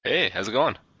how's it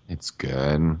going? It's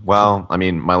good. Well, I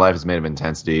mean, my life is made of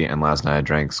intensity, and last night I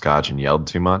drank scotch and yelled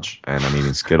too much, and I'm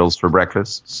eating Skittles for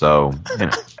breakfast, so, you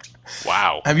know.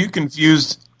 Wow. Have you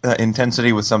confused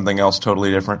intensity with something else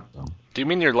totally different? Do you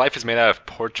mean your life is made out of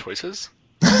poor choices?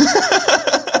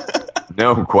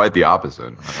 No, quite the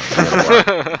opposite.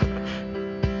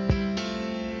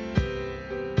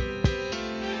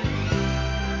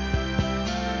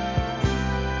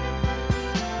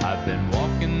 I've been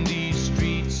walking these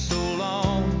streets so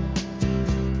long,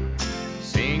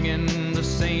 singing the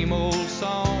same old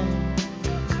song.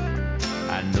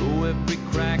 I know every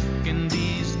crack in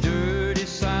these dirty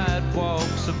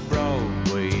sidewalks of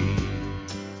Broadway.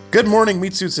 Good morning,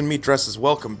 meat suits and meat dresses.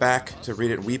 Welcome back to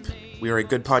Read It Weep. We are a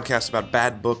good podcast about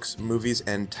bad books, movies,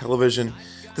 and television.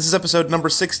 This is episode number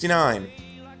 69,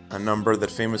 a number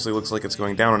that famously looks like it's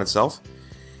going down on itself.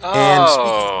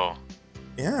 Oh.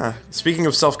 Speaking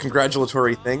of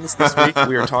self-congratulatory things, this week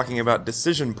we are talking about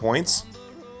Decision Points,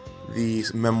 the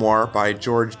memoir by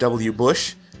George W.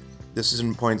 Bush.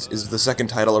 Decision Points is the second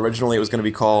title. Originally it was going to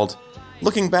be called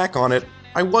Looking Back on It,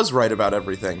 I Was Right About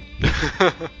Everything.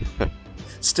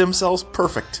 Stem cells,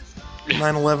 perfect.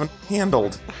 9/11,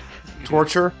 handled.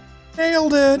 Torture,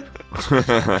 nailed it.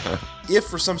 If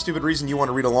for some stupid reason you want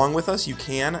to read along with us, you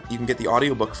can. You can get the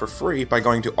audiobook for free by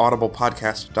going to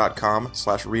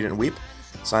audiblepodcast.com/readandweep.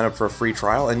 Sign up for a free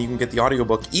trial, and you can get the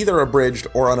audiobook either abridged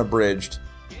or unabridged.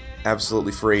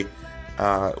 Absolutely free.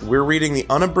 We're reading the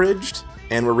unabridged,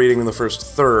 and we're reading the first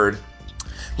third.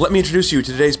 Let me introduce you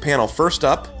to today's panel. First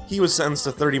up, he was sentenced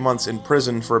to 30 months in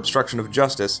prison for obstruction of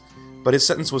justice, but his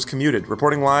sentence was commuted.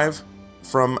 Reporting live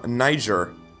from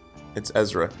Niger, it's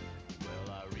Ezra.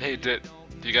 Hey, do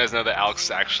you guys know that Alex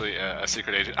is actually a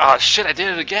secret agent? Oh, shit, I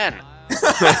did it again.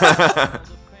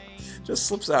 Just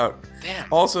slips out.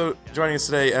 Damn. Also joining us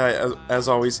today, as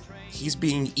always, he's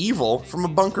being evil from a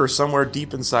bunker somewhere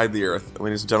deep inside the earth.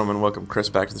 Ladies and gentlemen, welcome Chris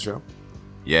back to the show.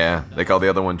 Yeah, they call the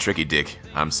other one Tricky Dick.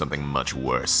 I'm something much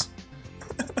worse.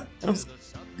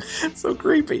 So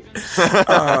creepy.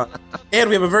 And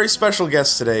we have a very special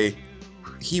guest today.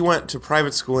 He went to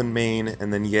private school in Maine,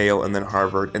 and then Yale, and then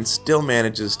Harvard, and still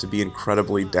manages to be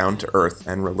incredibly down-to-earth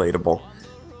and relatable.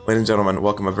 Ladies and gentlemen,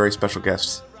 welcome a very special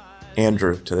guest,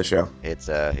 Andrew, to the show. It's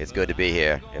good to be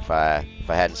here. If I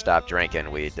hadn't stopped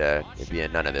drinking, we'd be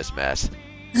in none of this mess.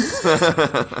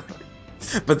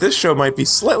 But this show might be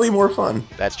slightly more fun.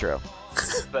 That's true.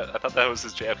 I thought that was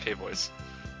his JFK voice.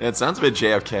 Yeah, it sounds a bit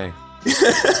JFK.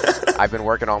 I've been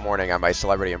working all morning on my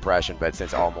celebrity impression, but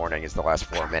since all morning is the last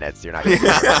 4 minutes, you're not going to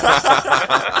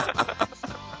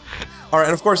All right,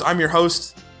 and of course, I'm your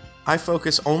host. I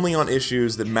focus only on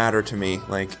issues that matter to me,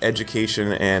 like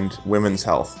education and women's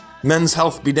health. Men's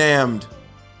health be damned.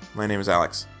 My name is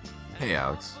Alex. Hey,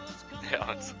 Alex. Hey,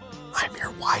 Alex. I'm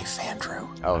your wife, Andrew.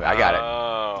 Oh, I got it.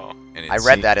 Oh. And I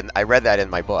read that in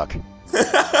my book. Like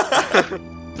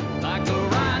a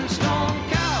rhinestone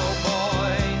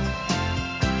cowboy,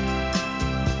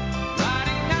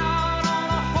 riding out on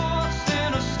a horse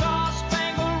in a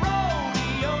star-spangled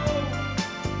rodeo.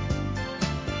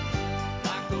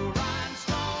 Like a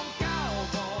rhinestone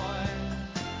cowboy,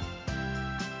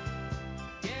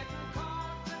 getting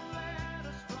caught in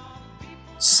letters from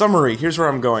people. Summary, here's where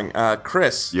I'm going.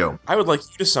 Chris, Yo. I would like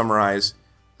you to summarize,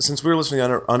 since we were listening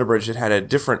to Unabridged, it had a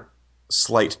different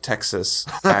slight Texas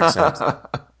accent,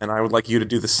 and I would like you to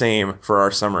do the same for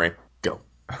our summary. Go.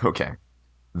 Okay.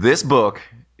 This book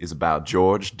is about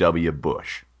George W.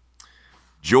 Bush.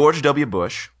 George W.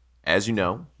 Bush, as you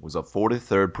know, was a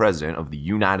 43rd president of the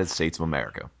United States of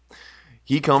America.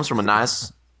 He comes from a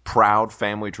nice, proud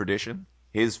family tradition.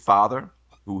 His father,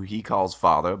 who he calls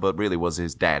father, but really was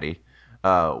his daddy,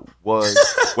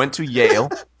 went to Yale,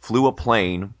 flew a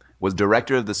plane, was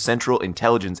director of the Central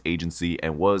Intelligence Agency,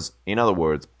 and was, in other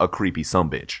words, a creepy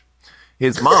sumbitch.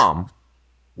 His mom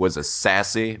was a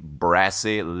sassy,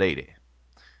 brassy lady.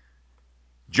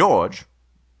 George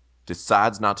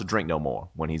decides not to drink no more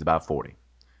when he's about 40.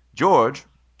 George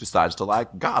decides to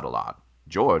like God a lot.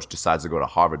 George decides to go to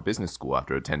Harvard Business School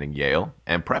after attending Yale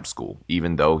and prep school,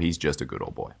 even though he's just a good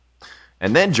old boy.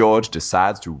 And then George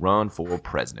decides to run for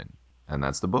president. And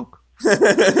that's the book.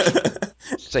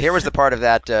 So here was the part of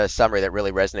that summary that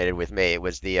really resonated with me. It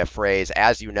was the phrase,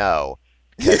 as you know.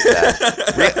 'Cause,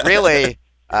 really,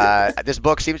 this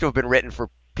book seems to have been written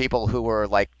for people who were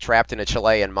like trapped in a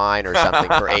Chilean mine or something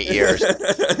for 8 years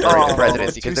during the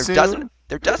presidency, because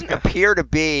there doesn't appear to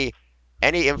be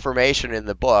any information in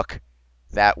the book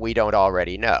that we don't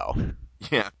already know.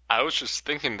 Yeah. I was just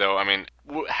thinking, though, I mean,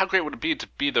 how great would it be to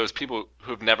be those people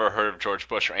who've never heard of George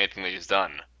Bush or anything that he's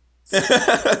done?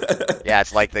 Yeah,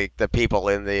 it's like the people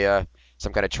in the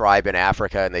some kind of tribe in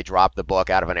Africa and they drop the book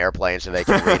out of an airplane so they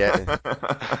can read it.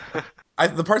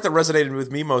 The part that resonated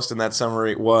with me most in that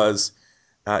summary was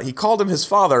he called him his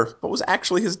father, but was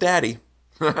actually his daddy.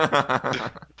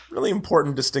 Really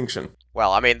important distinction.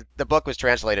 Well, I mean, the book was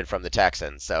translated from the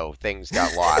Texan, so things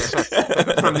got lost.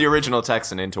 From the original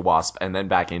Texan into Wasp, and then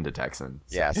back into Texan.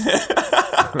 So. Yes.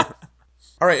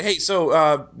 All right, hey,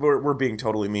 so we're being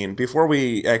totally mean. Before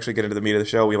we actually get into the meat of the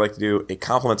show, we like to do a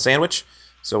compliment sandwich.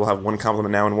 So we'll have one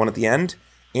compliment now and one at the end.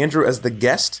 Andrew, as the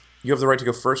guest, you have the right to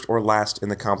go first or last in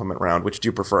the compliment round. Which do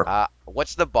you prefer?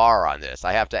 What's the bar on this?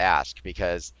 I have to ask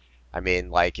because, I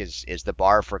mean, like, is the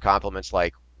bar for compliments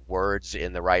like words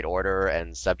in the right order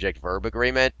and subject-verb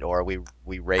agreement, or are we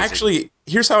raising? Actually,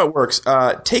 here's how it works.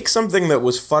 Take something that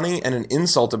was funny and an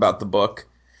insult about the book,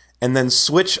 and then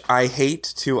switch "I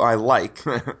hate" to "I like,"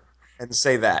 and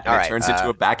say that. All And it right, turns into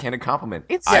a backhanded compliment.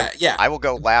 It's Yeah. I will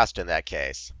go last in that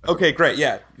case. Okay, great.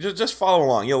 Yeah, just follow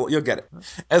along. You'll get it.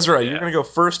 Ezra, you're Yeah. gonna go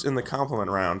first in the compliment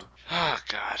round. Oh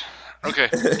God. Okay.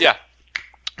 Yeah.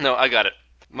 No, I got it.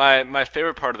 My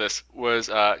favorite part of this was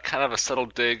kind of a subtle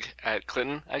dig at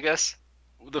Clinton, I guess.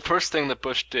 The first thing that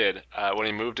Bush did when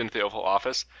he moved into the Oval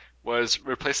Office was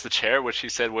replace the chair, which he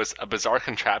said was a bizarre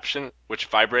contraption which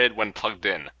vibrated when plugged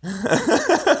in. This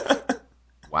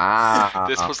wow.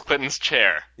 was Clinton's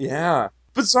chair. Yeah.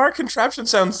 Bizarre contraption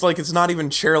sounds like it's not even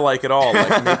chair-like at all.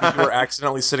 Like maybe you were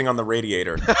accidentally sitting on the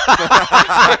radiator.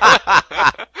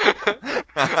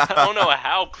 I don't know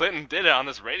how Clinton did it on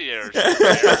this radiator chair.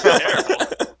 It's terrible.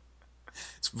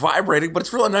 It's vibrating, but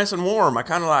it's really nice and warm. I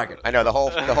kind of like it. I know the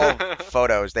whole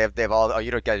photos they have all. Oh,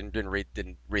 you guys didn't read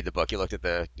the book. You looked at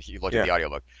the Yeah.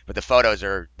 audiobook, but the photos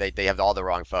are they have all the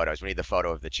wrong photos. We need the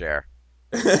photo of the chair.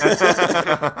 Yeah,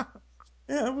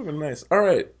 that would have been nice. All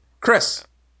right, Chris,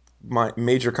 my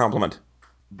major compliment.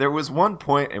 There was one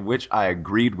point in which I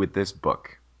agreed with this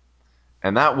book,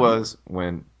 and that was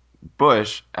when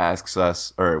Bush asks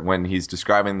us, or when he's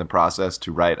describing the process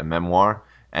to write a memoir,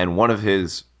 and one of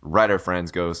his writer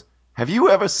friends goes, "Have you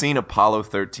ever seen Apollo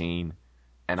 13?"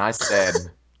 And I said,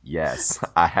 "Yes,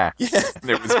 I have." Yeah, And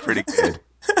it was pretty good.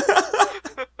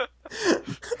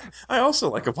 I also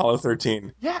like Apollo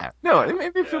 13. Yeah, no, it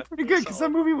made me feel Yeah, pretty it good was because that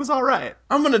solid. movie was all right.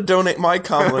 I'm gonna donate my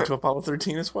compliment to Apollo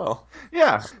 13 as well.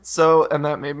 Yeah, so, and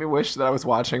that made me wish that I was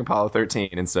watching Apollo 13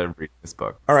 instead of reading this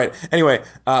book. All right. Anyway,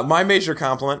 my major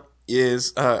compliment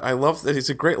is I love that it's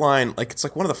a great line. Like it's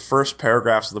like one of the first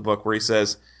paragraphs of the book where he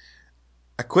says,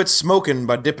 "I quit smoking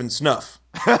by dipping snuff.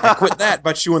 I quit that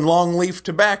by chewing long leaf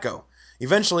tobacco.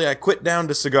 Eventually, I quit down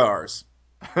to cigars,"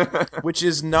 which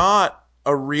is not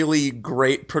a really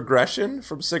great progression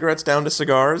from cigarettes down to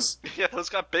cigars. Yeah, those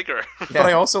got bigger. But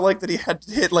I also like that he had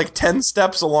to hit like 10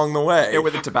 steps along the way. Yeah, where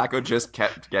the tobacco just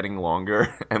kept getting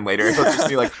longer, and later he'll just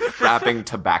be like wrapping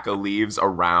tobacco leaves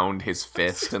around his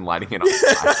fist and lighting it on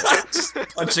fire. Just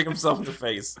punching himself in the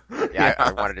face. Yeah,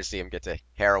 I wanted to see him get to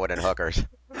heroin and hookers.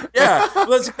 Yeah, well,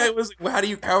 this guy was like,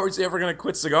 well, how is he ever going to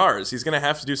quit cigars? He's going to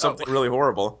have to do something really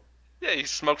horrible. Yeah, he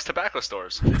smokes tobacco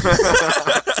stores.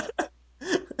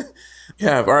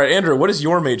 Yeah, all right, Andrew, what is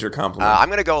your major compliment? I'm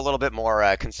going to go a little bit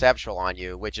more conceptual on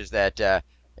you, which is that,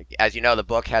 as you know, the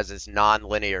book has this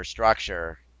non-linear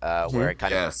structure where it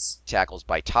kind of Yes. tackles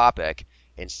by topic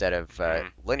instead of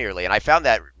linearly. And I found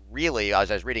that really, as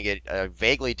I was reading it,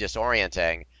 vaguely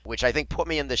disorienting, which I think put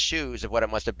me in the shoes of what it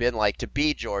must have been like to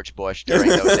be George Bush during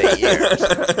those 8 years.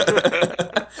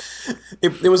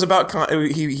 It was about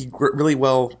he really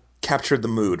well captured the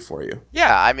mood for you.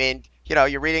 Yeah, I mean,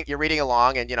 you're reading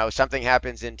along, and something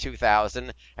happens in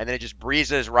 2000, and then it just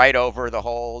breezes right over the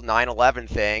whole 9/11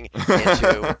 thing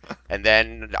into, and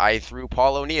then I threw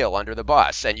Paul O'Neill under the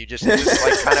bus, and it just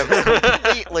like kind of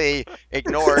completely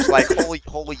ignores like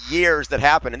whole years that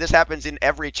happen, and this happens in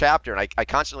every chapter, and I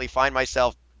constantly find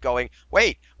myself going,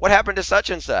 wait, what happened to such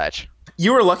and such?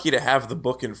 You were lucky to have the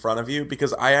book in front of you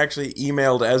because I actually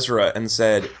emailed Ezra and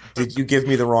said, "Did you give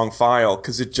me the wrong file?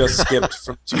 Because it just skipped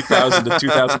from 2000 to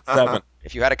 2007."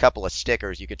 If you had a couple of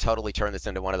stickers, you could totally turn this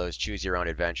into one of those choose your own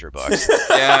adventure books.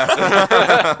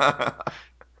 Yeah.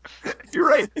 You're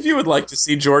right. If you would like to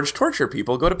see George torture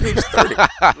people, go to page 30.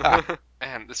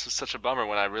 Man, this was such a bummer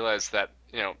when I realized that,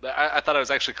 I thought I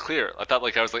was actually clear. I thought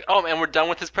I was like, oh man, we're done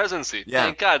with his presidency. Yeah.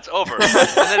 Thank God, it's over. And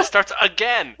then it starts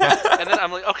again. And then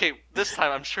I'm like, okay, this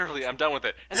time I'm done with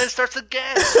it. And then it starts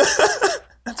again.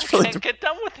 That's I really can't get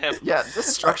done with him. Yeah, this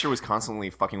structure was constantly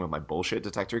fucking with my bullshit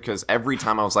detector because every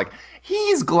time I was like,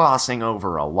 he's glossing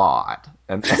over a lot.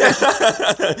 And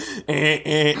I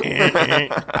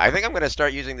think I'm going to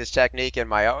start using this technique in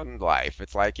my own life.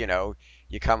 It's like,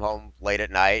 you come home late at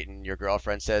night and your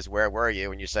girlfriend says, "Where were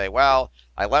you?" And you say, "Well,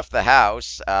 I left the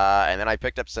house, and then I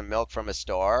picked up some milk from a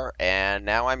store, and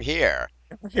now I'm here."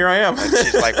 Here I am. And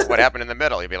she's like, "Well, what happened in the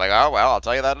middle?" You'd be like, "Oh, well, I'll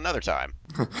tell you that another time."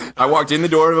 I walked in the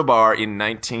door of a bar in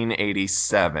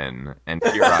 1987, and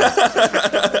here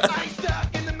I.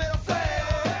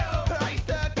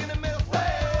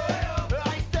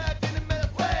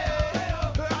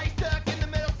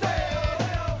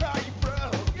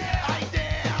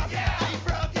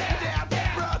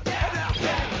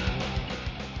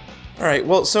 All right.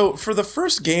 Well, so for the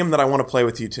first game that I want to play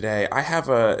with you today, I have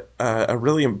a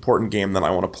really important game that I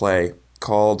want to play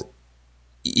called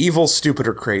Evil, Stupid,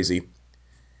 or Crazy.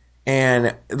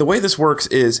 And the way this works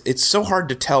is it's so hard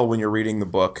to tell when you're reading the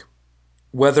book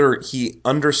whether he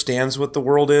understands what the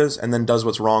world is and then does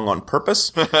what's wrong on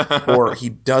purpose, or he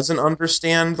doesn't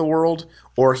understand the world,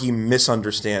 or he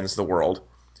misunderstands the world.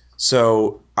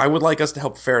 So I would like us to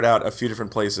help ferret out a few different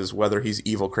places whether he's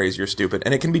evil, crazy, or stupid.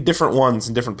 And it can be different ones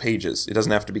in different pages. It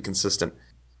doesn't have to be consistent.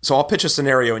 So I'll pitch a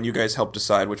scenario and you guys help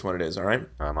decide which one it is, all right?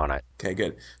 I'm on it. Okay,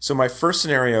 good. So my first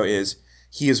scenario is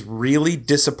he is really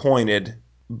disappointed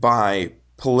by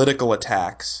political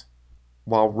attacks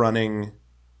while running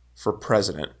for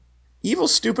president. Evil,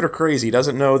 stupid, or crazy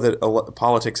doesn't know that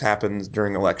politics happens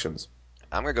during elections.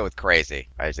 I'm gonna go with crazy.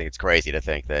 I just think it's crazy to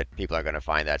think that people are gonna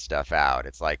find that stuff out.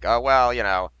 It's like, oh well,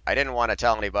 I didn't want to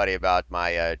tell anybody about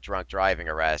my drunk driving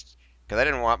arrest because I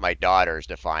didn't want my daughters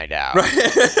to find out.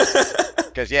 Right.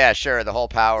 Because yeah, sure, the whole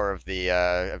power of the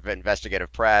of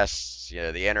investigative press,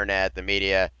 the internet, the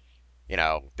media,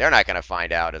 they're not gonna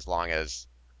find out as long as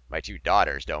my two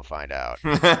daughters don't find out.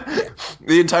 Yeah.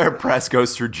 The entire press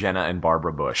goes through Jenna and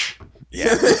Barbara Bush.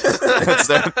 Yeah,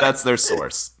 That's their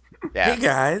source. yeah. Hey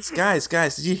guys,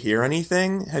 did you hear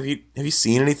anything? Have you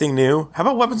seen anything new? How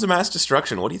about weapons of mass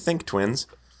destruction? What do you think, twins?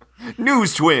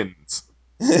 News twins.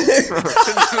 The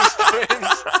News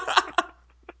Twins.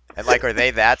 And like, are they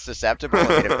that susceptible?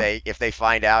 I mean, if they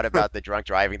find out about the drunk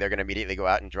driving, they're gonna immediately go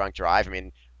out and drunk drive. I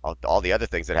mean, all the other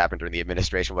things that happened during the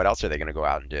administration, what else are they gonna go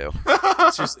out and do?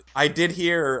 Seriously, I did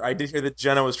hear that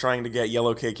Jenna was trying to get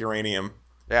yellow cake uranium.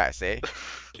 Yeah, see.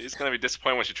 She's gonna be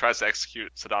disappointed when she tries to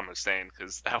execute Saddam Hussein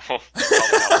because that will probably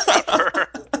not work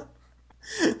out for her.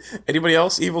 Anybody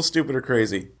else? Evil, stupid, or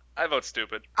crazy? I vote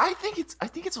stupid. I think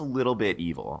it's a little bit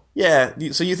evil. Yeah.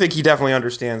 So you think he definitely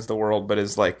understands the world, but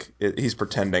is like he's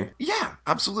pretending? Yeah,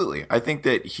 absolutely. I think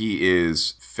that he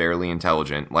is fairly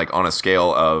intelligent, like on a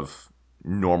scale of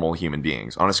normal human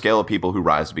beings. On a scale of people who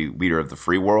rise to be leader of the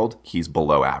free world, he's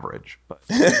below average. But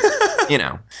you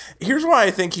know, Here's why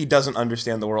I think he doesn't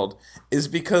understand the world is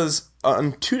because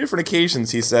on two different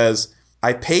occasions he says,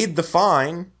 "I paid the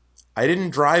fine. I didn't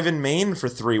drive in Maine for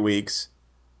 3 weeks,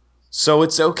 so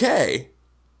it's okay."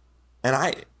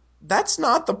 And that's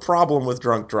not the problem with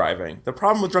drunk driving. The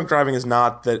problem with drunk driving is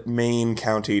not that Maine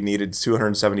County needed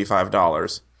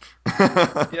 $275.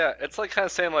 Yeah, it's like kind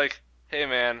of saying like, "Hey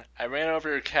man, I ran over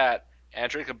your cat and I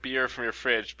drank a beer from your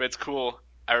fridge, but it's cool.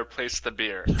 I replaced the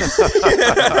beer."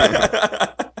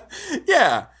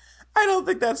 Yeah, I don't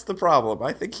think that's the problem.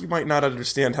 I think he might not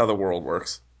understand how the world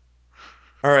works.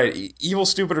 All right, evil,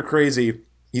 stupid, or crazy.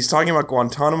 He's talking about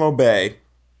Guantanamo Bay,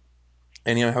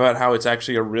 and about how it's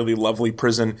actually a really lovely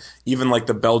prison. Even like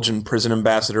the Belgian prison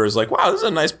ambassador is like, "Wow, this is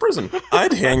a nice prison.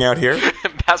 I'd hang out here."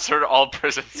 Ambassador to all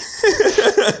prisons.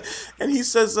 And he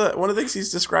says one of the things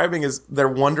he's describing is their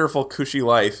wonderful cushy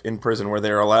life in prison, where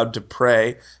they are allowed to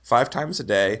pray 5 times a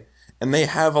day, and they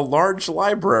have a large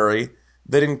library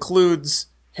that includes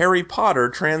Harry Potter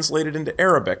translated into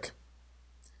Arabic.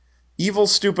 Evil,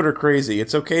 stupid, or crazy.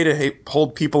 It's okay to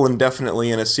hold people indefinitely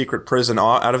in a secret prison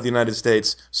out of the United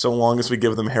States so long as we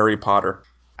give them Harry Potter.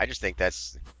 I just think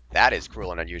that is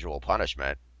cruel and unusual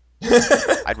punishment.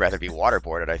 I'd rather be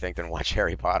waterboarded, I think, than watch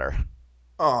Harry Potter.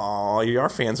 Oh, our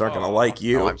fans aren't going to Oh, like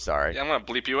Oh, I'm you. sorry. yeah, I'm gonna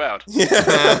bleep you out. Yeah.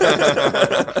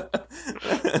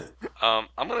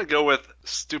 I'm gonna go with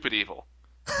stupid evil.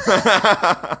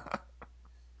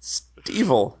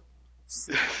 Evil.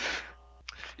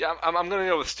 Yeah, I'm gonna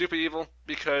go with stupid evil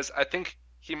because I think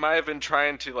he might have been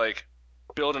trying to like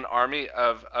build an army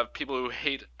of people who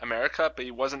hate America, but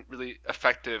he wasn't really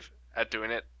effective at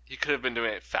doing it. He could have been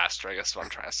doing it faster, I guess is what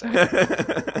I'm trying to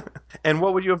say. And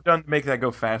what would you have done to make that go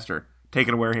faster?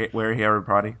 Taken where Harry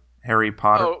Potter? Harry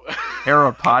Potter? Oh,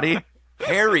 Harry Potter?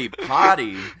 Harry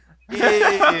Potty. Ew.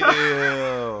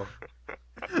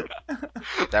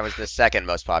 That was the second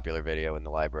most popular video in the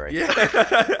library.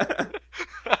 Yeah.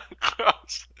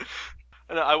 gross.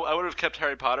 No, I would have kept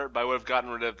Harry Potter, but I would have gotten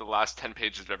rid of the last 10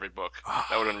 pages of every book.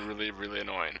 That would have been really, really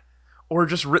annoying. Or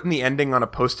just written the ending on a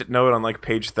post-it note on like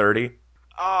page 30.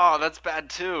 Oh, that's bad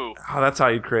too. Oh, that's how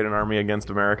you create an army against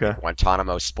America.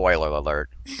 Guantanamo spoiler alert.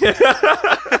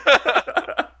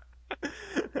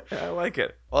 I like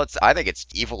it. Well, I think it's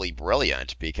evilly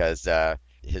brilliant because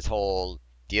his whole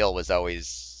deal was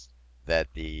always that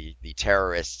the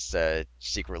terrorists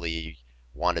secretly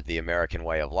wanted the American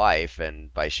way of life,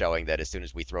 and by showing that as soon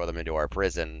as we throw them into our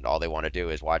prison, all they want to do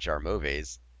is watch our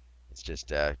movies. It's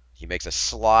just he makes a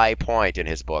sly point in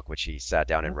his book, which he sat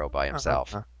down and wrote by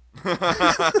himself.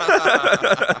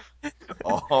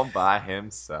 All by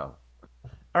himself.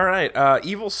 All right,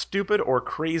 evil, stupid, or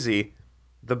crazy.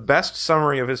 The best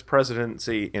summary of his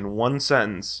presidency in one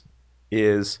sentence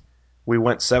is: we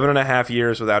went 7.5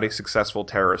 years without a successful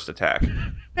terrorist attack.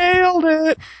 Nailed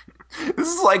it. This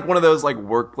is like one of those like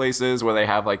workplaces where they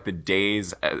have like the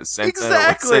days since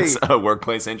Exactly. a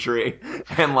workplace injury,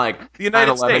 and like The nine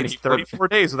United 11 States, he flipped. 34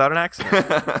 days without an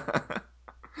accident.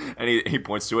 And he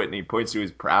points to it, and he points to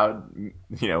his proud,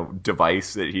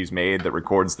 device that he's made that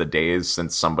records the days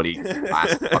since somebody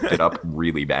last fucked it up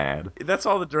really bad. That's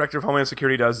all the director of Homeland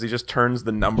Security does. Is he just turns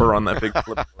the number on that big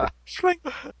flipboard. Shling.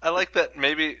 I like that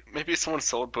maybe someone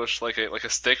sold Bush like a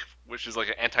stick, which is like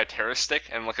an anti-terrorist stick,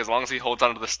 and like as long as he holds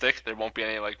onto the stick, there won't be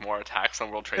any like more attacks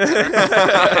on World Trade Center.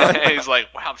 And he's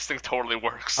like, wow, this thing totally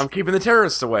works. I'm keeping the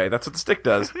terrorists away. That's what the stick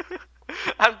does.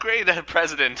 I'm great at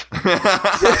president.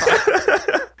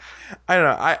 I don't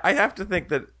know. I have to think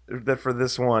that for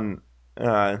this one,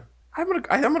 I'm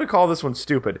gonna call this one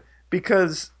stupid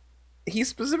because he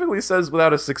specifically says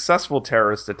without a successful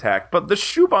terrorist attack, but the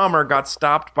shoe bomber got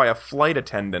stopped by a flight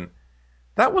attendant.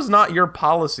 That was not your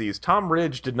policies. Tom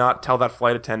Ridge did not tell that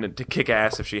flight attendant to kick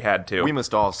ass if she had to. We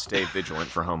must all stay vigilant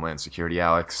for Homeland Security,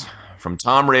 Alex. From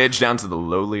Tom Ridge down to the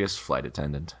lowliest flight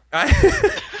attendant.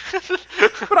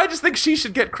 But I just think she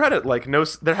should get credit. Like, no,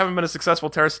 there haven't been a successful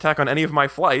terrorist attack on any of my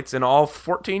flights in all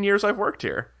 14 years I've worked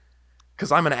here.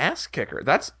 Because I'm an ass kicker.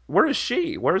 Where is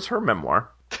she? Where's her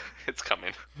memoir? It's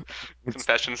coming.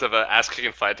 Confessions of an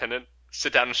ass-kicking flight attendant.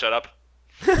 Sit down and shut up.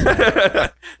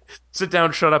 Sit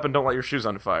down, shut up, and don't light your shoes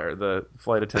on fire. The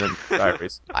flight attendant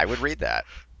diaries. I would read that.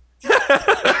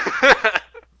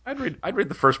 I'd read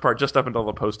the first part just up until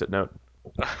the post-it note.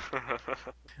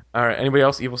 All right. Anybody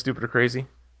else? Evil, stupid, or crazy?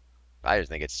 I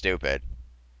just think it's stupid.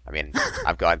 I mean,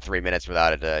 I've gone 3 minutes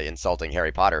without it insulting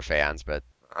Harry Potter fans, but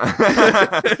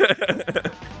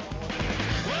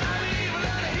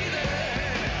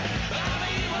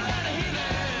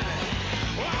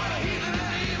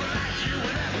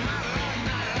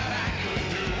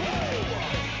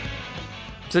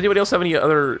Does anybody else have any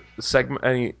other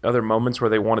moments where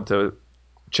they wanted to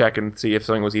check and see if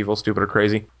something was evil, stupid, or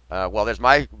crazy? well, there's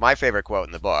my favorite quote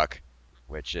in the book,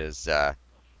 which is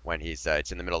when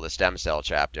it's in the middle of the stem cell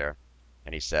chapter,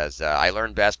 and he says, "I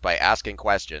learn best by asking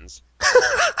questions.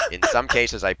 In some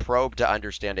cases, I probe to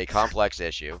understand a complex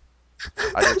issue.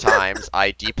 Other times,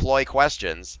 I deploy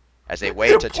questions as a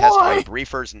way to test my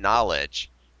briefers'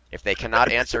 knowledge. If they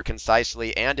cannot answer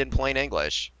concisely and in plain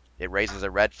English, it raises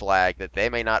a red flag that they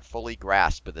may not fully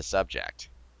grasp the subject."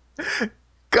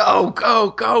 Go, go,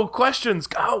 go! Questions,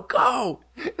 go, go!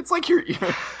 It's like you're and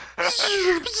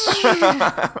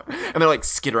they're like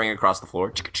skittering across the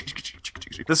floor.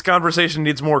 This conversation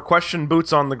needs more question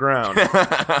boots on the ground.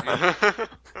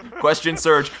 Question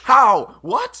surge. How?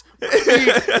 What?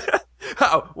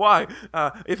 How? Why?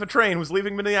 If a train was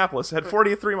leaving Minneapolis at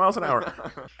 43 miles an hour.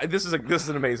 This is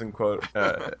an amazing quote.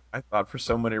 I thought for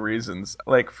so many reasons.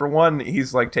 Like for one,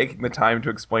 he's like taking the time to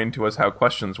explain to us how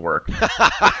questions work.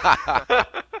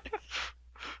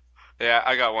 Yeah,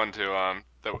 I got one too.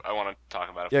 That I want to talk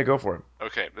about. Yeah, go for it.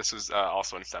 Okay, this is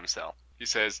also in stem cell. He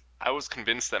says, "I was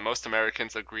convinced that most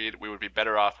Americans agreed we would be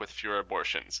better off with fewer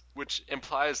abortions," which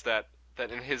implies that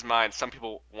in his mind, some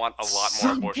people want a lot more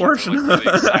Some abortions. They're portion. like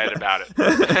really excited about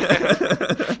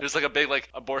it. There's like a big like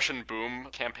abortion boom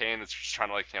campaign that's just trying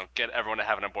to like get everyone to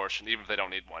have an abortion, even if they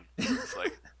don't need one. It's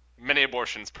like many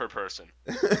abortions per person,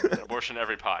 an abortion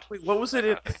every pot, Wait, what was that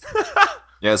it? kind of thing.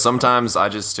 Yeah, sometimes I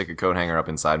just stick a coat hanger up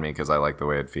inside me because I like the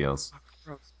way it feels.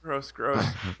 Gross, gross, gross,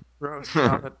 gross.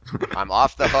 Stop it. I'm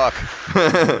off the hook.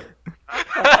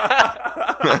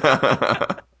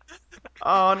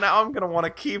 Oh, now I'm gonna want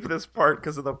to keep this part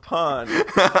because of the pun.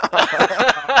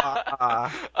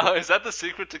 Oh, is that the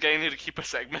secret to getting you to keep a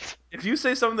segment? If you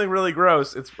say something really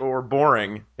gross, or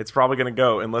boring, it's probably gonna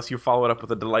go unless you follow it up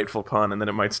with a delightful pun, and then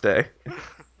it might stay.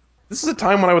 This is a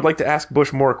time when I would like to ask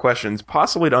Bush more questions,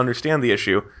 possibly to understand the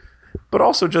issue, but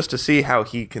also just to see how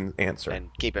he can answer. And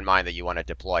keep in mind that you want to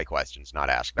deploy questions, not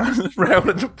ask them. Right, I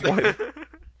want to deploy.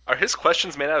 Are his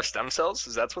questions made out of stem cells?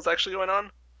 Is that what's actually going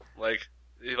on? Like,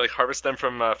 he like harvest them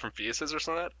from fetuses or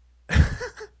something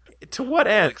like To what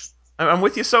that? end? Like I'm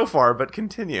with you so far, but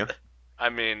continue. I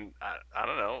mean, I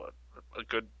don't know, a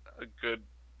good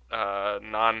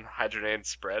non-hydrogenated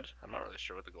spread. I'm not really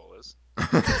sure what the goal is.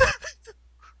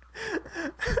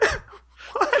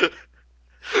 What?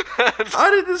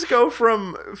 How did this go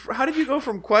from? How did you go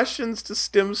from questions to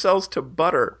stem cells to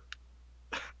butter?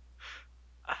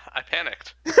 I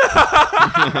panicked.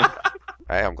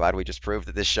 Hey, I'm glad we just proved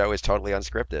that this show is totally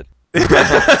unscripted.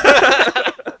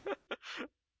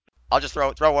 I'll just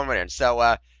throw one more in.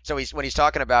 So when he's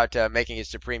talking about making his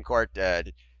Supreme Court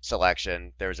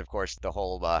selection, there's of course the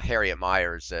whole Harriet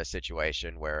Miers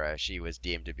situation where she was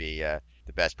deemed to be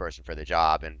the best person for the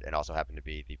job, and also happened to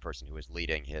be the person who was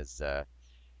leading his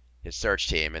search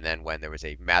team. And then when there was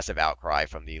a massive outcry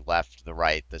from the left, the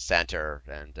right, the center,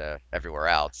 and everywhere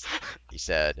else, he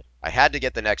said, "I had to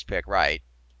get the next pick right.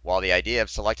 While the idea of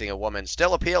selecting a woman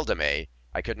still appealed to me,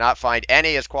 I could not find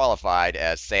any as qualified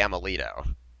as Sam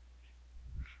Alito."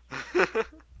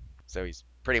 So he's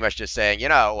pretty much just saying,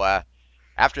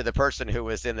 after the person who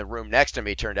was in the room next to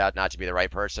me turned out not to be the right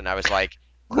person, I was like,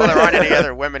 well, there aren't any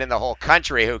other women in the whole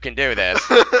country who can do this.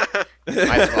 Might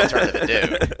as well turn to the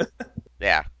dude.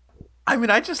 Yeah. I mean,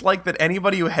 I just like that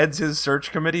anybody who heads his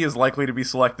search committee is likely to be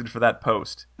selected for that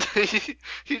post.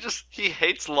 he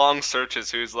hates long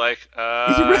searches. Who's like, He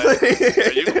really.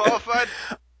 are you qualified?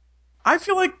 I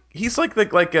feel like he's like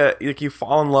you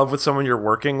fall in love with someone you're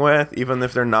working with, even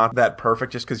if they're not that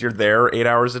perfect, just because you're there 8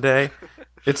 hours a day.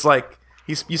 It's like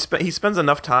he spends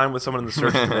enough time with someone in the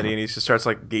search committee, and he just starts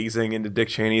like gazing into Dick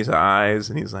Cheney's eyes,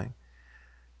 and he's like,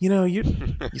 you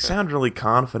sound really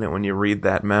confident when you read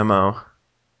that memo.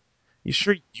 You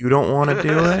sure you don't want to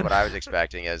do This is it? what I was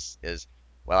expecting is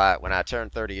well, when I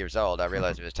turned 30 years old, I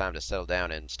realized it was time to settle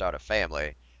down and start a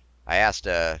family. I asked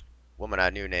a woman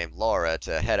I knew named Laura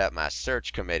to head up my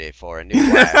search committee for a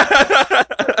new wife.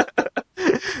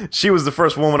 She was the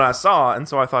first woman I saw, and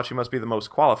so I thought she must be the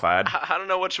most qualified. I don't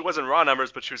know what she was in raw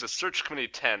numbers, but she was a search committee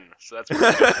 10, so that's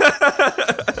pretty good.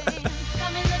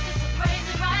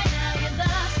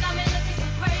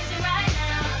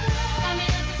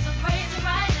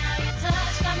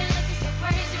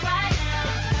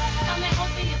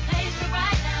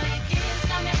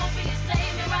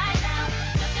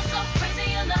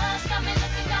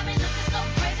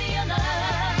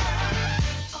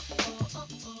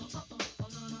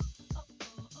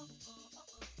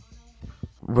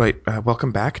 Right,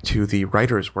 welcome back to the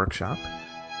Writer's Workshop.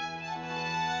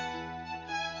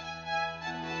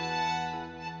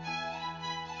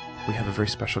 We have a very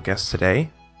special guest today.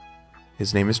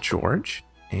 His name is George,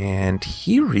 and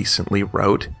he recently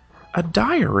wrote a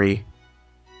diary,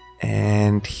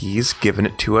 and he's given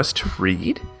it to us to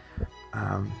read.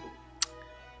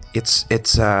 It's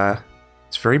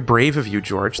very brave of you,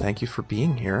 George. Thank you for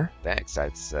being here. Thanks.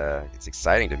 It's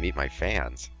exciting to meet my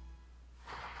fans.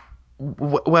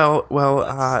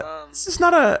 This is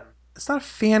not a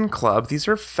fan club. These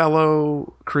are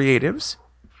fellow creatives.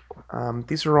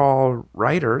 These are all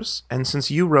writers, and since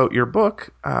you wrote your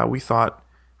book, we thought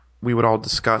we would all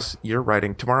discuss your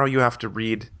writing. Tomorrow you have to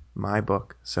read my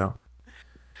book. So,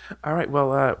 all right.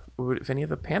 Well, if any of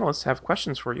the panelists have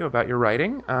questions for you about your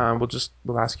writing,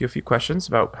 we'll ask you a few questions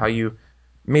about how you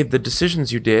made the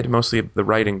decisions you did, mostly the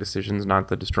writing decisions, not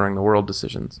the destroying the world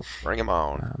decisions. Bring 'em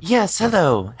on. Yes,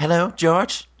 hello. Hello,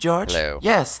 George. George? Hello.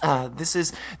 Yes, this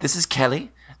is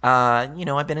Kelly.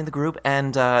 I've been in the group,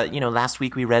 and last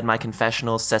week we read my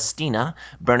confessional, Sestina,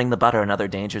 Burning the Butter and Other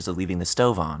Dangers of Leaving the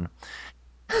Stove On.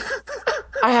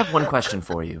 I have one question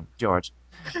for you, George.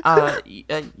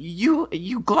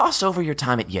 You gloss over your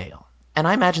time at Yale, and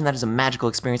I imagine that is a magical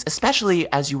experience,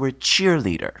 especially as you were a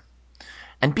cheerleader.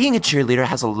 And being a cheerleader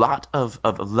has a lot of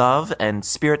love and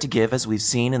spirit to give, as we've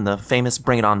seen in the famous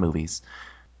Bring It On movies.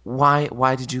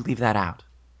 Why did you leave that out?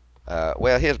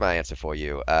 Well, here's my answer for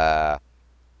you.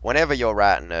 Whenever you're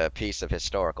writing a piece of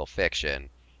historical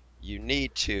fiction, you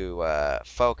need to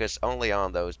focus only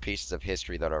on those pieces of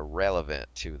history that are relevant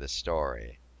to the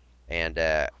story. And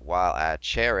while I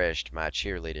cherished my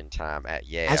cheerleading time at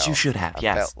As you Yale, should have, I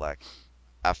yes. felt like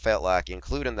I felt like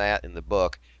including that in the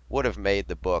book would have made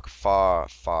the book far,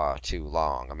 far too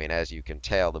long. I mean, as you can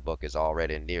tell, the book is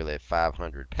already nearly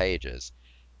 500 pages.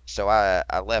 So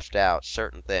I left out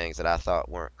certain things that I thought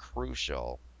weren't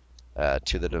crucial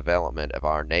to the development of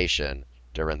our nation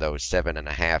during those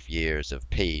 7.5 years of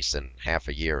peace and half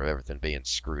a year of everything being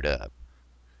screwed up.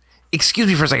 Excuse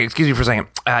me for a second.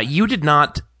 You did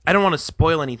not. I don't want to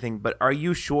spoil anything, but are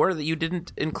you sure that you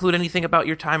didn't include anything about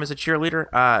your time as a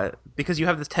cheerleader? Because you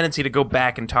have this tendency to go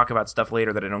back and talk about stuff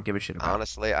later that I don't give a shit about.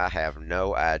 Honestly, I have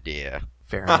no idea.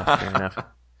 Fair enough.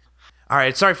 All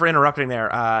right. Sorry for interrupting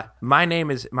there. My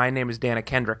name is Dana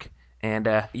Kendrick, And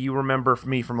you remember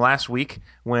me from last week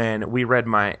when we read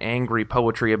my angry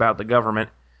poetry about the government.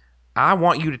 I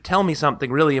want you to tell me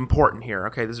something really important here.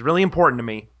 Okay, this is really important to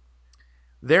me.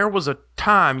 There was a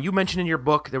time you mentioned in your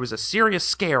book there was a serious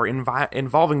scare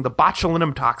involving the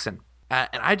botulinum toxin. And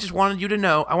I just wanted you to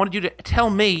know, I wanted you to tell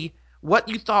me what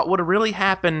you thought would have really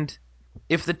happened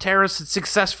if the terrorists had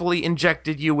successfully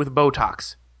injected you with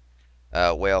Botox.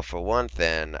 Well, for one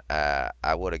thing,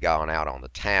 I would have gone out on the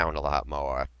town a lot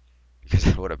more because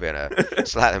I would have been a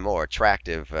slightly more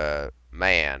attractive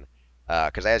man.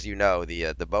 Because as you know,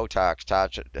 the the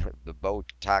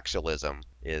Botoxilism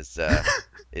is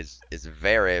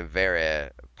very very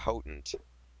potent,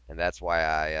 and that's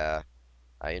why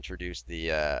I introduced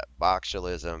the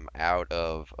botulism out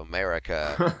of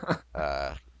America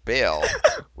uh, bill,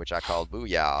 which I called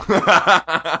Booyah.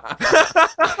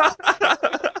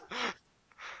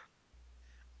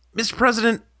 Mr.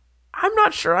 President, I'm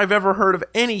not sure I've ever heard of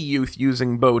any youth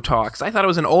using Botox. I thought it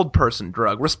was an old person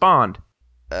drug. Respond.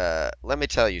 Let me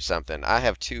tell you something. I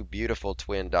have two beautiful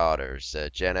twin daughters,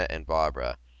 Jenna and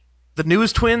Barbara, The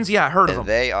News Twins? Yeah, I heard of and them.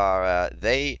 they are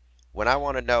when I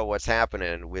want to know what's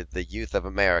happening with the youth of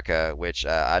America, which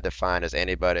I define as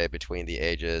anybody between the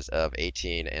ages of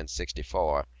 18 and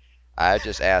 64, I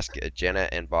just ask Jenna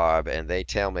and Barb, and they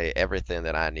tell me everything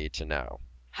that I need to know.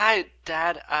 Hi,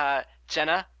 Dad.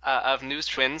 Jenna of News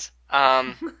Twins.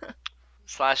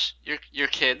 Slash your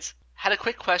kids. Had a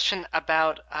quick question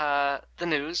about the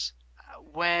news.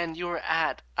 When you were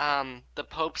at the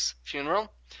Pope's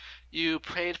funeral, you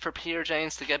prayed for Peter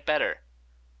Jennings to get better.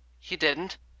 He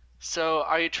didn't. So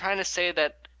are you trying to say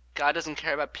that God doesn't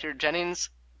care about Peter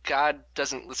Jennings, God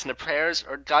doesn't listen to prayers,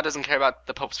 or God doesn't care about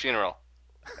the Pope's funeral?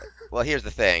 Well, here's the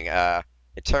thing.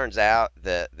 It turns out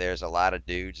that there's a lot of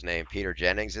dudes named Peter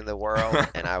Jennings in the world,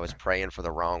 and I was praying for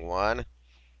the wrong one.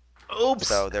 Oops.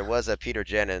 So there was a Peter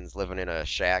Jennings living in a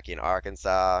shack in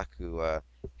Arkansas who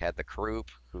had the croup,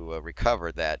 who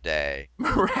recovered that day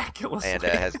and Miraculously.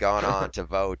 has gone on to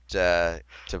vote the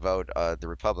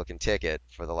Republican ticket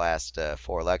for the last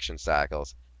four election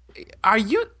cycles. Are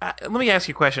you. Let me ask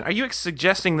you a question. Are you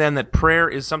suggesting then that prayer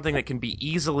is something that can be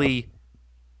easily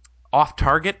off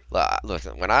target?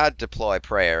 Listen, when I deploy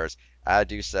prayers, I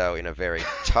do so in a very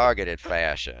targeted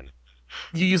fashion.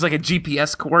 You use like a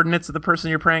GPS coordinates of the person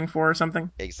you're praying for or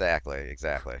something? Exactly,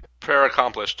 exactly. Prayer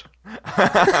accomplished.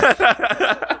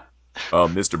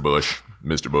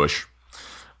 Mr. Bush.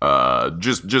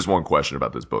 Just one question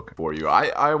about this book for you.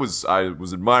 I was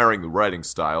admiring the writing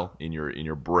style in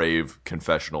your brave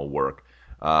confessional work.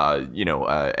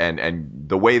 And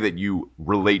the way that you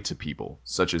relate to people,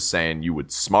 such as saying you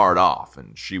would smart off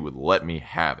and she would let me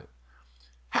have it.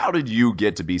 How did you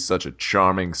get to be such a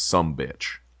charming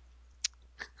sumbitch?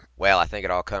 Well, I think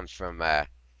it all comes from my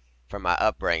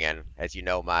upbringing. As you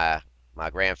know, my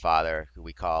grandfather, who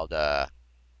we called I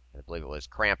believe it was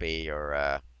Crampy or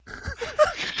uh,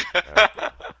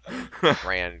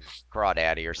 Grand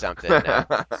Crawdaddy or something.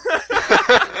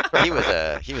 He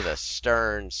was a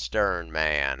stern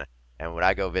man. And when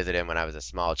I go visit him when I was a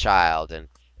small child, and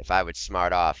if I would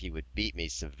smart off, he would beat me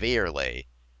severely,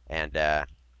 and uh,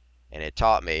 and it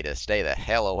taught me to stay the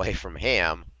hell away from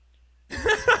him.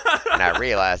 And I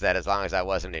realized that as long as I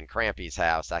wasn't in Crampy's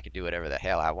house, I could do whatever the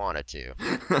hell I wanted to.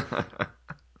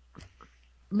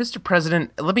 Mr.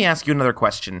 President, let me ask you another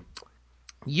question.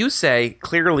 You say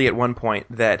clearly at one point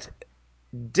that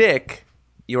Dick,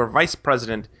 your vice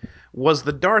president, was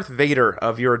the Darth Vader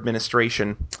of your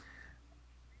administration.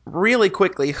 Really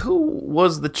quickly, who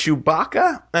was the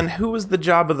Chewbacca and who was the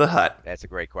Jabba the Hutt? That's a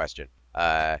great question.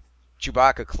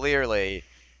 Chewbacca clearly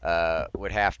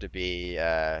would have to be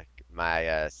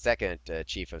my second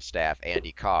chief of staff,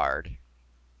 Andy Card,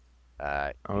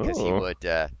 because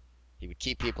Oh. he would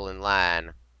keep people in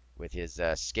line with his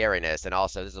scariness, and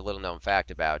also this is a little known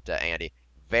fact about Andy,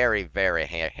 very very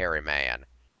hairy man.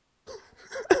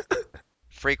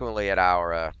 Frequently at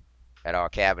our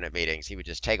cabinet meetings, he would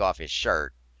just take off his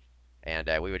shirt, and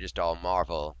we would just all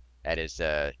marvel at his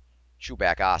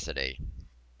Chewbaccosity,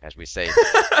 as we say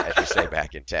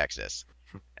back in Texas.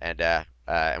 And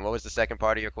what was the second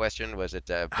part of your question? Was it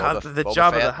The Boba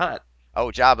Jabba the Fett? Hutt. Oh,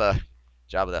 Jabba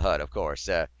the Hutt, of course.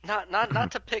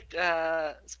 Not to pick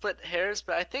split hairs,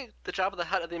 but I think the Jabba the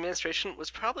Hutt of the administration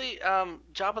was probably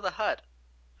Jabba the Hutt,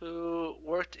 who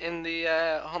worked in the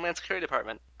Homeland Security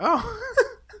Department. Oh.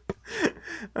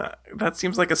 That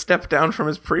seems like a step down from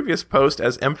his previous post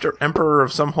as Emperor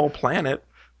of some whole planet.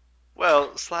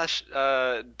 Well, slash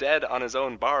dead on his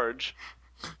own barge.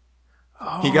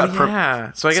 He Oh, got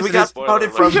yeah. So I so guess he it got is. Spoiler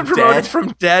promoted He alert. got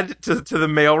from promoted dead. from dead to the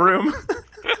mailroom.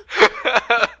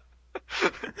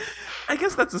 I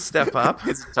guess that's a step up.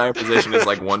 His entire position is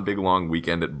like one big long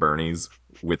weekend at Bernie's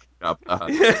with Jabba the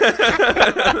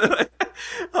Hutt.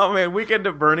 Oh man, Weekend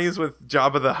at Bernie's with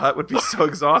Jabba the Hutt would be so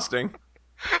exhausting.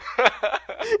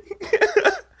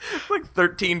 Like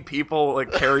 13 people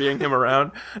like carrying him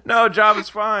around. No, Jabba's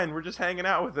fine. We're just hanging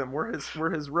out with him. We're his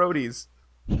roadies.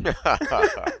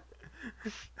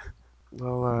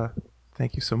 Well,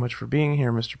 thank you so much for being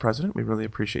here, Mr. President. We really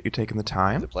appreciate you taking the It's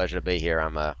time. a pleasure to be here.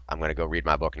 I'm going to go read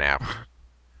my book now.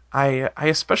 I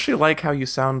especially like how you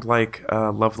sound like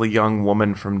a lovely young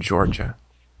woman from Georgia.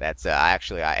 That's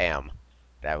actually I am.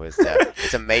 That was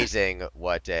it's amazing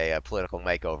what a political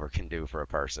makeover can do for a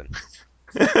person.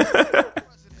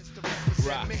 Presidents to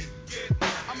represent me.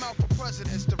 I'm out for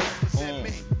presidents to represent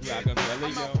me.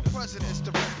 I'm out for presidents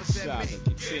to represent me.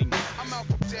 I'm out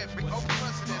for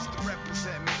presidents to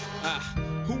represent me.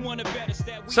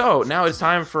 So now it's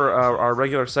time for our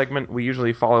regular segment. We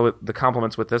usually follow the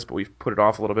compliments with this, but we've put it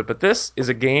off a little bit. But this is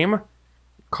a game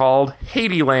called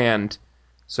Hateland.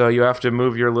 So you have to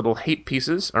move your little hate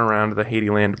pieces around the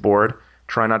Hateland board.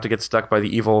 Try not to get stuck by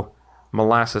the evil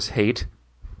molasses hate.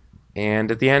 And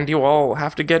at the end, you all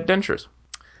have to get dentures.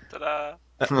 Ta-da!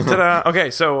 Ta-da! Okay,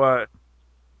 so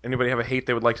anybody have a hate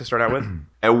they would like to start out with?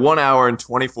 At 1 hour and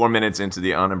 24 minutes into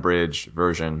the unabridged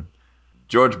version,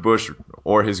 George Bush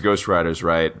or his ghostwriters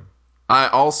write, I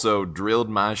also drilled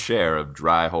my share of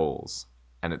dry holes,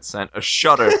 and it sent a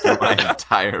shudder through my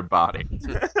entire body.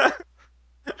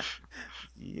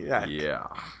 Yeah. Yeah.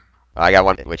 I got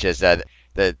one, which is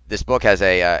this book has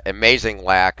a amazing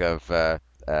lack of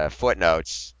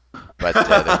footnotes, but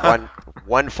there's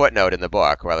one footnote in the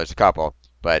book. Well, there's a couple,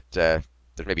 but there's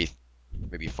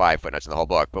maybe 5 footnotes in the whole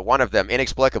book. But one of them,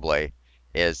 inexplicably,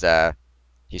 is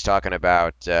he's talking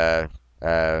about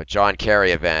John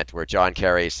Kerry event where John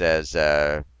Kerry says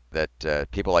that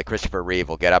people like Christopher Reeve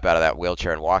will get up out of that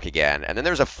wheelchair and walk again, and then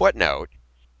there's a footnote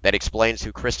that explains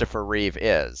who Christopher Reeve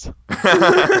is.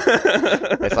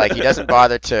 It's like he doesn't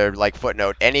bother to like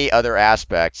footnote any other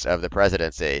aspects of the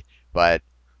presidency, but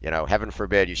heaven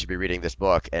forbid you should be reading this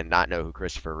book and not know who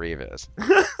Christopher Reeve is.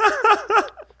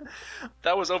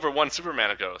 That was over one Superman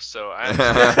ago, so I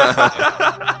understand.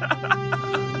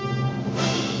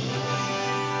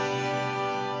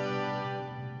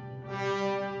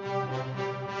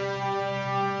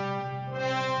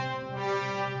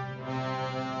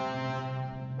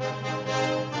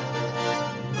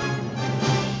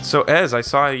 So, Ez, I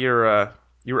saw you were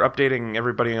updating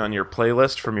everybody on your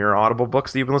playlist from your Audible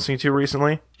books that you've been listening to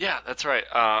recently. Yeah, that's right.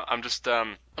 I'm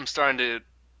starting to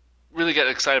really get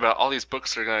excited about all these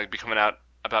books that are going to be coming out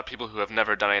about people who have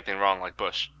never done anything wrong, like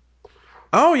Bush.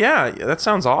 Oh yeah, that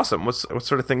sounds awesome. What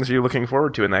sort of things are you looking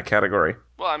forward to in that category?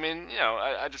 Well, I mean,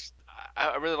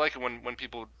 I really like it when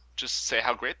people just say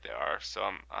how great they are. So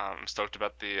I'm stoked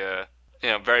about the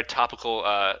very topical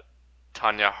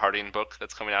Tanya Harding book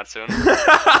that's coming out soon.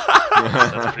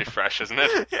 That's pretty fresh, isn't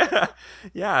it? Yeah,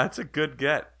 yeah, it's a good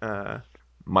get.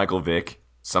 Michael Vick.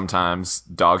 Sometimes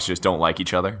dogs just don't like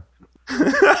each other.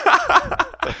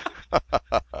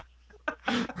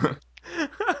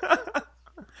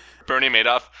 Bernie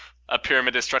Madoff, a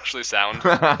pyramid is structurally sound.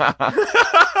 How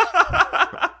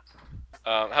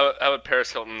about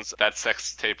Paris Hilton's That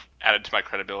Sex Tape added to my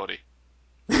credibility?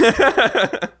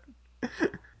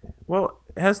 Well,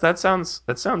 Ez, that sounds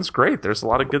great. There's a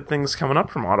lot of good things coming up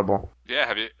from Audible. Yeah,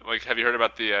 have you heard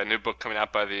about the new book coming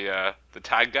out by the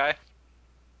tag guy?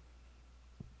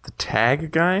 The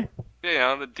tag guy?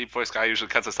 Yeah, the deep voice guy usually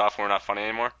cuts us off when we're not funny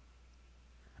anymore.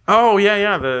 Oh yeah,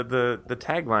 yeah, the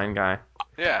tagline guy.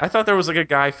 Yeah. I thought there was like a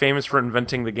guy famous for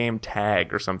inventing the game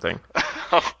Tag or something.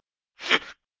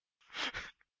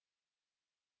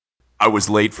 I was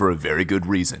late for a very good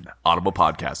reason.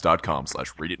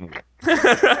 Audiblepodcast.com/read it and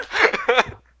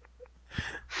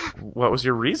What was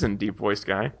your reason, deep voiced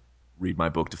guy? read my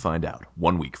book to find out.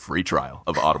 1 week free trial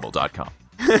of audible.com.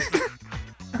 I'm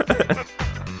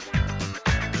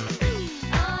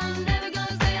never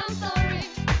gonna say I'm sorry.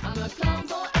 I'm a clown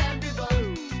for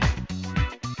everyone.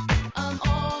 I'm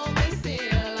always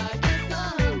here like the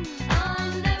sun.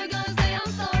 I'm never gonna say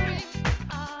I'm sorry.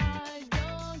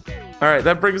 I don't care. All right,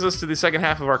 that brings us to the second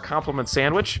half of our compliment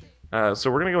sandwich.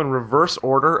 So we're going to go in reverse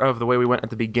order of the way we went at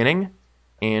the beginning.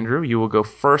 Andrew, you will go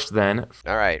first then.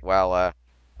 All right. Well,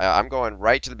 I'm going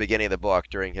right to the beginning of the book.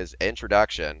 During his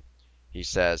introduction, he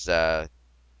says,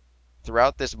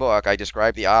 "Throughout this book, I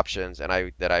describe the options that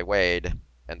I weighed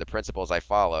and the principles I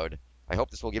followed. I hope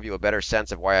this will give you a better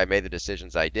sense of why I made the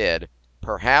decisions I did.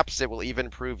 Perhaps it will even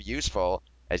prove useful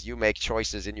as you make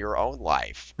choices in your own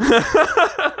life."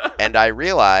 And I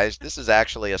realized this is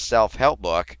actually a self-help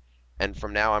book, and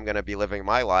from now I'm going to be living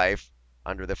my life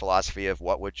under the philosophy of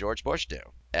what would George Bush do?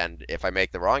 And if I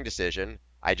make the wrong decision,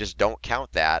 I just don't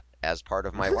count that as part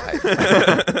of my life.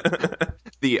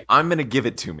 The I'm going to give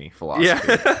it to me philosophy.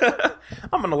 Yeah.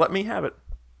 I'm gonna let me have it.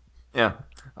 Yeah.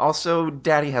 Also,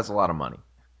 Daddy has a lot of money.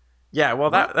 Yeah,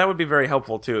 well, that would be very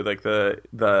helpful too. Like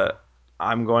the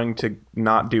I'm going to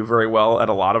not do very well at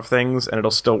a lot of things, and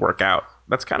it'll still work out.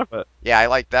 That's kind of a Yeah, I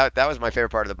like that. That was my favorite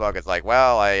part of the book. It's like,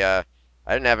 well, I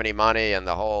didn't have any money, and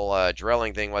the whole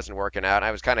drilling thing wasn't working out. And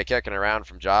I was kind of kicking around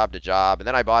from job to job, and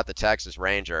then I bought the Texas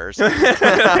Rangers. Wait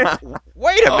a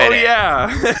Oh minute.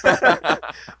 yeah,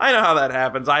 I know how that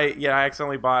happens. I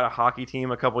accidentally bought a hockey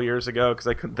team a couple years ago because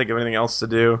I couldn't think of anything else to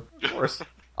do. Of course,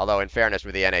 Although, in fairness,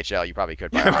 with the NHL, you probably could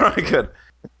buy yeah, a hockey probably team.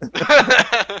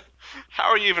 could. How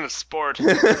are you even a sport?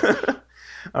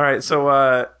 All right,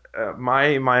 so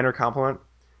my minor compliment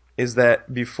is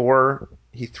that before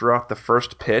he threw off the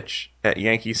first pitch at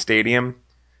Yankee Stadium,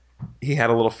 he had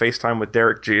a little FaceTime with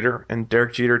Derek Jeter, and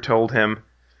Derek Jeter told him,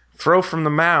 "Throw from the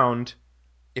mound.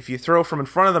 If you throw from in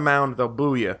front of the mound, they'll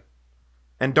boo you.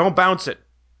 And don't bounce it.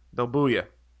 They'll boo you."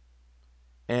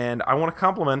 And I want to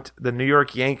compliment the New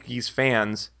York Yankees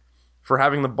fans for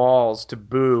having the balls to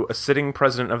boo a sitting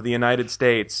president of the United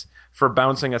States for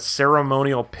bouncing a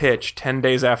ceremonial pitch 10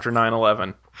 days after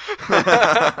 9/11.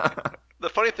 The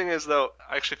funny thing is, though,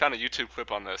 I actually found a YouTube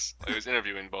clip on this. Like, he was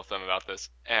interviewing both of them about this,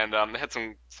 and they had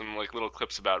some like little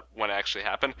clips about when it actually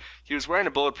happened. He was wearing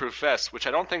a bulletproof vest, which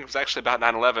I don't think was actually about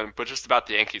 9/11, but just about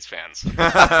the Yankees fans.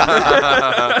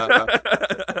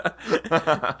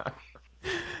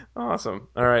 Awesome.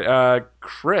 All right,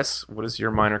 Chris, what is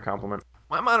your minor compliment?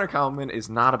 My minor compliment is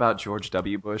not about George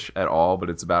W. Bush at all, but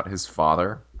it's about his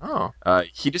father. Oh.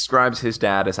 He describes his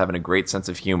dad as having a great sense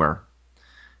of humor.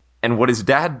 And what his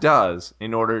dad does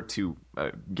in order to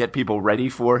get people ready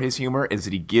for his humor is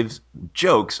that he gives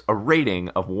jokes a rating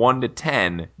of 1 to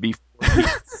 10 before he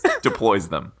deploys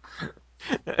them.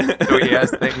 So he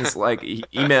has things like he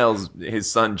emails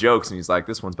his son jokes and he's like,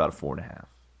 this one's about a 4.5.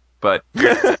 But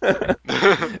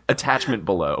attachment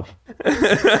below.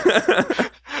 I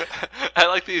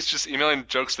like that he's just emailing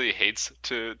jokes that he hates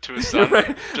to his son,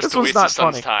 Right. just This to one's waste not his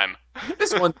son's funny. time.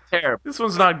 This one's terrible. This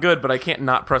one's not good, but I can't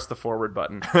not press the forward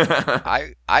button.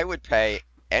 I would pay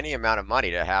any amount of money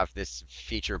to have this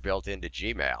feature built into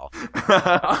Gmail.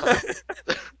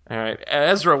 All right,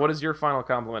 Ezra, what is your final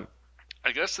compliment?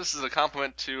 I guess this is a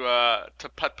compliment to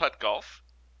putt-putt golf.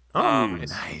 Oh,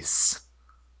 Nice.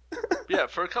 Yeah,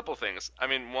 for a couple things. I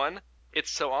mean, one, it's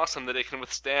so awesome that it can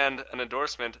withstand an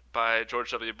endorsement by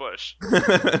George W. Bush.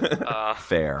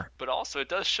 Fair. But also, it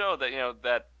does show that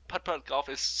that putt-putt golf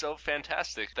is so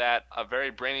fantastic that a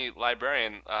very brainy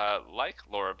librarian like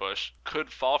Laura Bush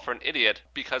could fall for an idiot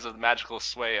because of the magical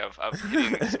sway of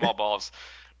hitting small balls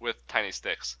with tiny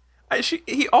sticks.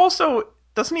 He also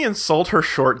doesn't he insult her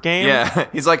short game? Yeah,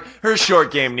 he's like, her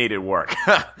short game needed work.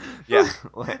 Yeah.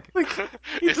 Like,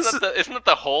 Isn't that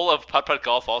the whole of putt-putt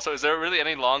golf also? Is there really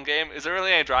any long game? Is there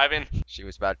really any driving? She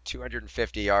was about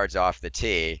 250 yards off the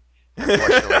tee.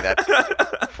 Unfortunately,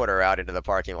 that put her out into the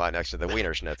parking lot next to the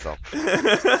Wiener Schnitzel.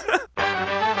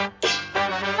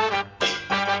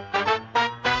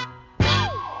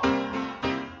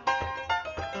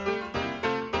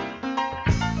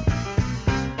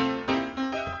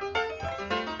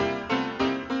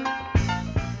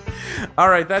 All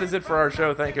right, that is it for our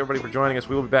show. Thank you, everybody, for joining us.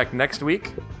 We will be back next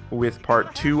week with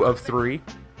part 2 of 3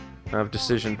 of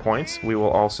Decision Points. We will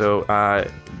also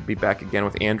be back again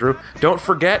with Andrew. Don't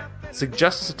forget,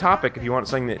 suggest us a topic if you want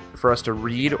something for us to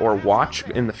read or watch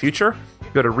in the future.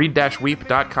 Go to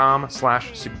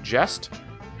read-weep.com/suggest.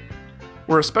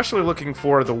 We're especially looking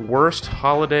for the worst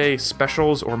holiday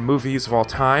specials or movies of all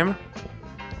time.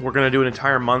 We're going to do an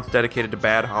entire month dedicated to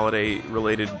bad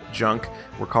holiday-related junk.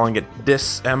 We're calling it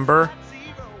Dissember.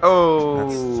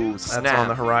 Oh, That's snap. on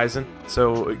the horizon.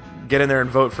 So get in there and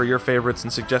vote for your favorites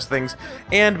and suggest things.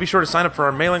 And be sure to sign up for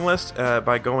our mailing list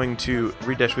by going to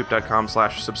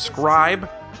read-weep.com/subscribe.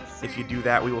 If you do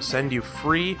that, we will send you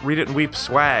free Read It and Weep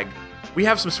swag. We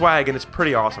have some swag, and it's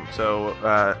pretty awesome. So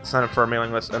sign up for our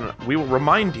mailing list, and we will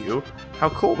remind you how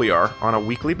cool we are on a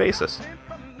weekly basis.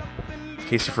 In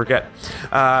case you forget.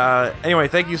 Anyway,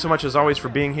 thank you so much, as always, for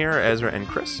being here, Ezra and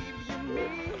Chris.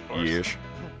 Yeesh.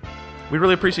 We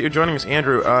really appreciate you joining us,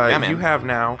 Andrew. man. You have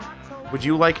now. Would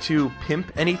you like to pimp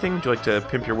anything? Would you like to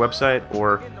pimp your website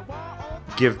or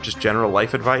give just general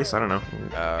life advice? I don't know.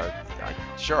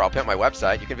 Sure, I'll pimp my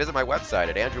website. You can visit my website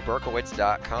at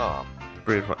andrewberkowitz.com.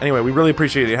 Beautiful. Anyway, we really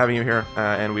appreciate having you here,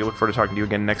 and we look forward to talking to you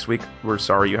again next week. We're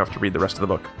sorry you have to read the rest of the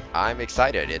book. I'm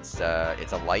excited. It's a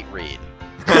light read.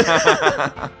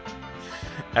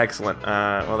 Excellent.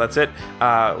 Well, that's it.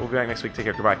 We'll be back next week. Take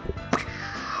care. Goodbye.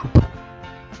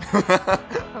 I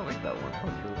like that one. That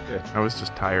was really good. I was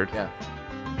just tired. Yeah.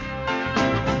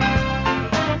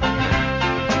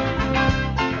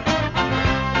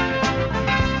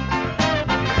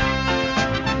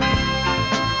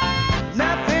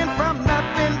 Nothing from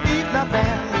nothing beat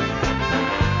nothing.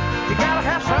 You gotta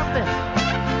have something